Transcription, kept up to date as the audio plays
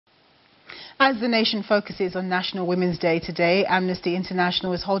As the nation focuses on National Women's Day today, Amnesty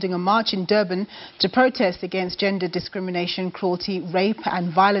International is holding a march in Durban to protest against gender discrimination, cruelty, rape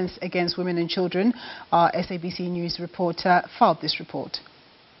and violence against women and children. Our SABC News reporter filed this report.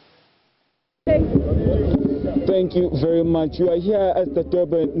 Thank you very much. You are here at the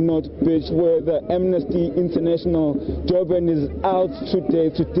Durban North Beach where the Amnesty International Durban is out today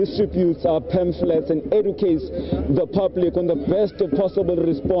to distribute pamphlets and educate the public on the best possible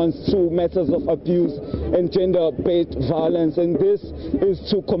response to matters of abuse and gender-based violence. And this is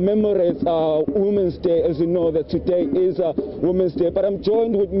to commemorate Women's Day. As you know, that today is Women's Day. But I'm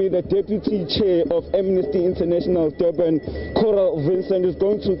joined with me, the Deputy Chair of Amnesty International Durban, Coral Vincent, is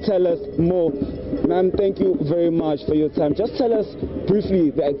going to tell us more. Ma'am, thank you very much for your time. Just tell us briefly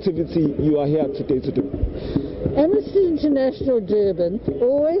the activity you are here today to do. Amnesty International Durban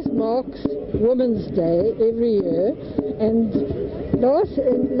always marks Women's Day every year, and in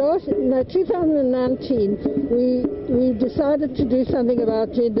 2019 we decided to do something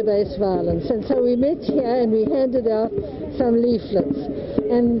about gender-based violence, and so we met here and we handed out some leaflets.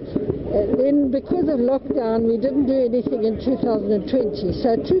 And then because of lockdown we didn't do anything in 2020,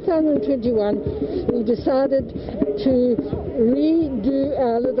 so 2021 we decided to redo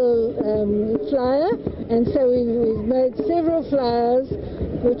our little flyer, and so we've made several flyers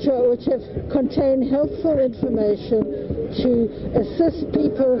which have contained helpful information to assist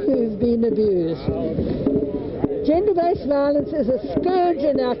people who've been abused. Gender-based violence is a scourge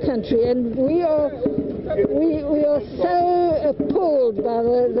in our country, and we are so appalled by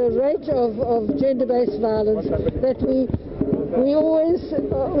the rate of gender-based violence that we're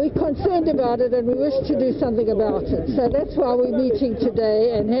concerned about it and we wish to do something about it. So that's why we're meeting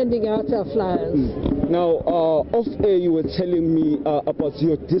today and handing out our flyers. Now, off air you were telling me about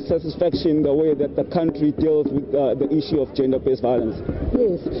your dissatisfaction the way that the country deals with the issue of gender-based violence.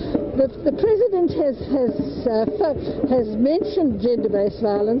 Yes. The President has mentioned gender-based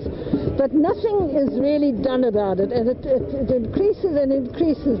violence, but nothing is really done about it, and it increases and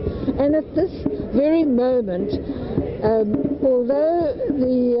increases. And at this very moment, although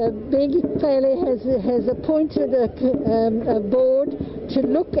the Bongani Gema has appointed a board to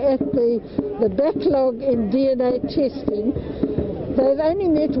look at the backlog in DNA testing, they've only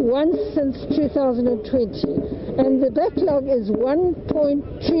met once since 2020. And the backlog is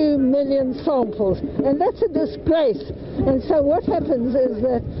 1.2 million samples, and that's a disgrace. And so what happens is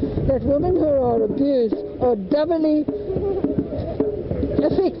that women who are abused are doubly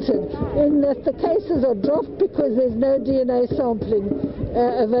affected, in that the cases are dropped because there's no DNA sampling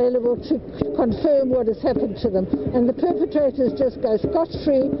available to confirm what has happened to them, and the perpetrators just go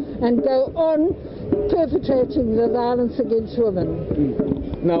scot-free and go on perpetrating the violence against women.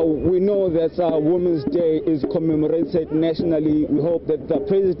 Now, we know that Women's Day is commemorated nationally. We hope that the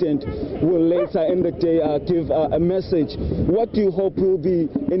President will later in the day give a message. What do you hope will be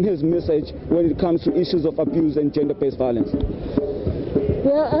in his message when it comes to issues of abuse and gender-based violence?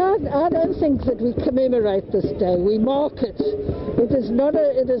 Well, I don't think that we commemorate this day. We mark it. It is not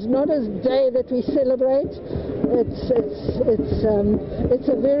a day that we celebrate. It's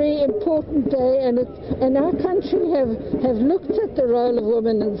a very important day, and our country have looked at the role of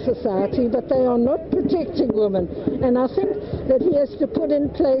women in society, but they are not protecting women. And I think that he has to put in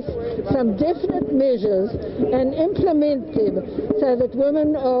place some definite measures and implement them so that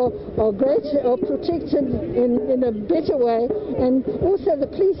women are protected in a better way. And also the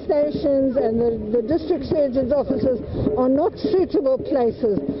police stations and the district surgeon's offices are not suitable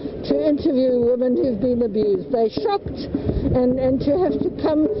places to interview women who've been abused. They're shocked, and to have to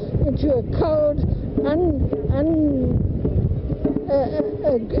come into a cold,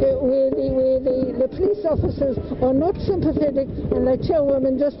 where the police officers are not sympathetic, and they tell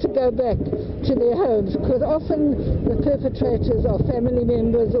women just to go back to their homes, because often the perpetrators are family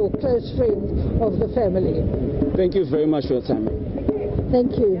members or close friends of the family. Thank you very much for your time.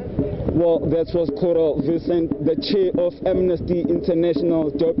 Thank you. Well, that was Coral Vincent, the chair of Amnesty International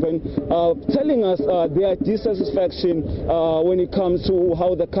Durban, telling us their dissatisfaction when it comes to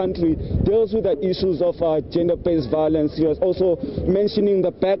how the country deals with the issues of gender-based violence. She was also mentioning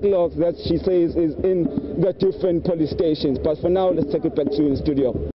the backlog that she says is in the different police stations. But for now, let's take it back to you in studio.